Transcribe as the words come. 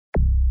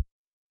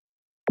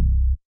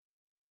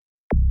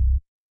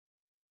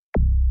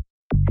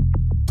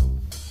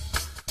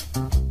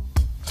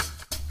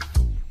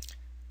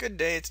Good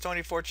day, it's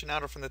Tony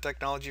Fortunato from the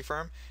technology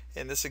firm.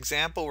 In this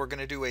example, we're going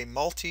to do a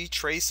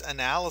multi-trace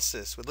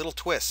analysis with a little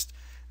twist.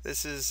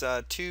 This is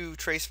two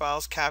trace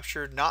files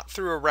captured not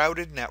through a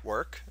routed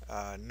network,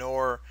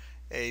 nor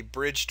a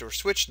bridged or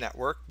switched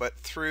network, but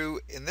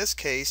through, in this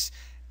case,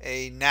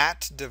 a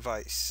NAT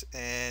device.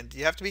 And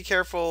you have to be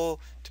careful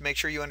to make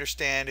sure you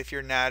understand if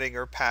you're natting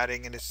or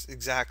padding, and it's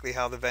exactly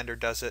how the vendor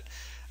does it.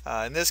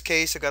 In this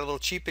case, I've got a little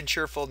cheap and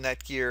cheerful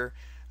Netgear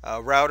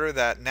router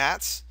that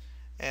NATs.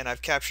 And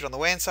I've captured on the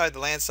WAN side, the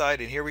LAN side,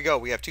 and here we go.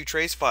 We have two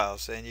trace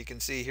files, and you can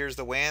see here's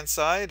the WAN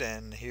side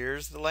and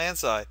here's the LAN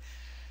side.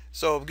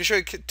 So I'm going to show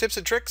you tips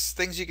and tricks,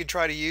 things you can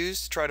try to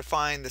use to try to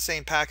find the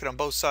same packet on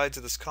both sides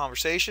of this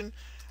conversation.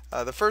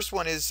 The first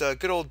one is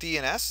good old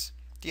DNS.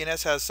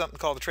 DNS has something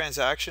called the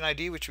transaction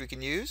ID, which we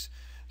can use.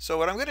 So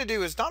what I'm going to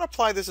do is not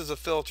apply this as a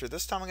filter.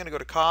 This time I'm going to go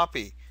to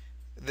copy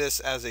this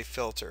as a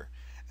filter.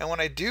 And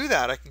when I do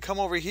that, I can come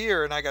over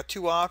here and I got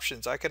two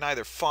options. I can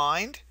either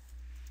find,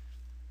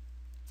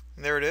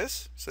 and there it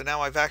is. So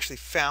now I've actually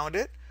found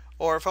it.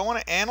 Or if I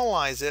want to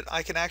analyze it,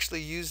 I can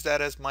actually use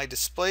that as my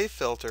display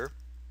filter.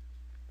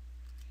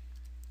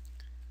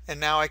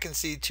 And now I can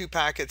see two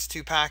packets,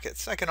 two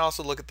packets. I can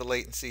also look at the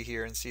latency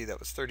here and see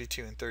that was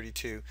 32 and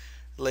 32.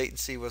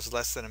 Latency was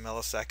less than a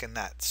millisecond,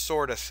 that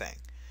sort of thing.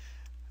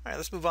 All right,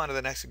 let's move on to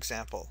the next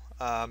example.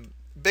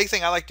 Big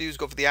thing I like to do is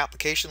go for the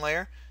application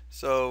layer.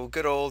 So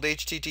good old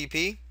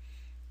HTTP.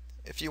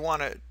 If you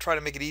want to try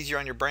to make it easier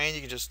on your brain,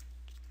 you can just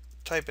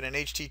type in an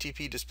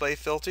HTTP display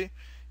filter.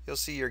 You'll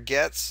see your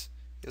gets,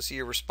 you'll see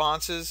your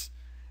responses,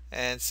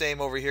 and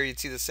same over here, you'd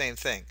see the same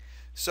thing.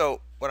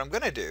 So what I'm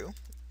going to do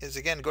is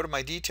again go to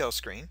my detail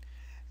screen,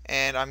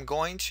 and I'm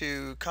going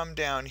to come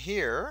down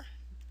here,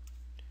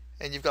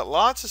 and you've got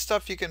lots of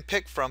stuff you can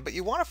pick from, but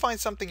you want to find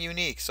something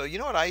unique. So you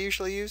know what I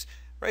usually use?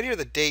 Right here,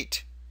 the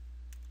date.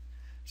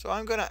 So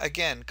I'm going to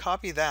again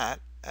copy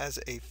that as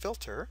a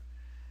filter,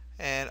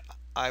 and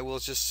I will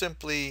just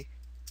simply,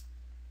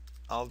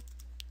 I'll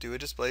do a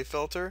display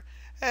filter,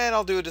 and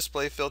I'll do a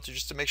display filter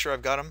just to make sure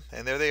I've got them,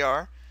 and there they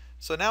are.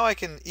 So now I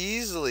can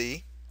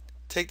easily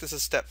take this a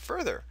step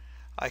further.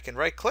 I can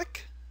right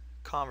click,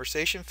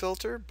 conversation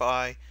filter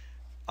by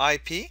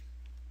IP,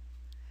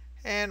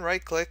 and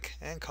right click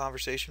and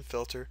conversation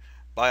filter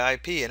by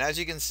IP. And as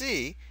you can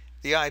see,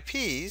 the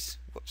IPs,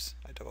 whoops,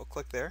 I double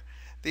click there,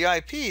 the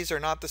IPs are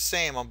not the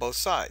same on both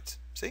sides.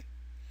 See?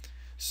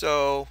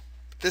 So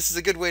this is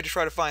a good way to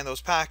try to find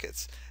those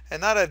packets. And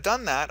now that I've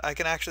done that, I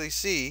can actually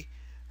see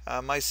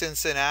my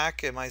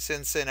SYN/SYN-ACK and my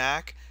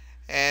SYN/SYN-ACK,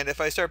 and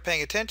if I start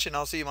paying attention,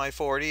 I'll see my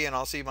 40 and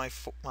I'll see my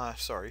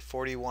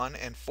 41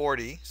 and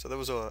 40. So there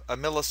was a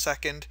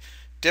millisecond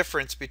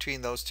difference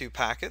between those two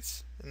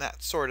packets and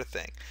that sort of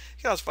thing.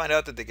 You can also find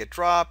out that they get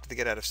dropped, they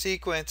get out of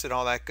sequence, and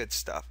all that good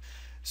stuff.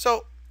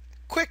 So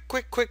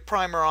quick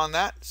primer on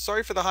that.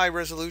 Sorry for the high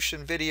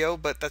resolution video,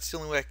 but that's the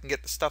only way I can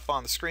get the stuff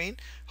on the screen.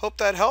 Hope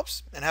that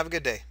helps, and have a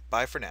good day.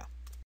 Bye for now.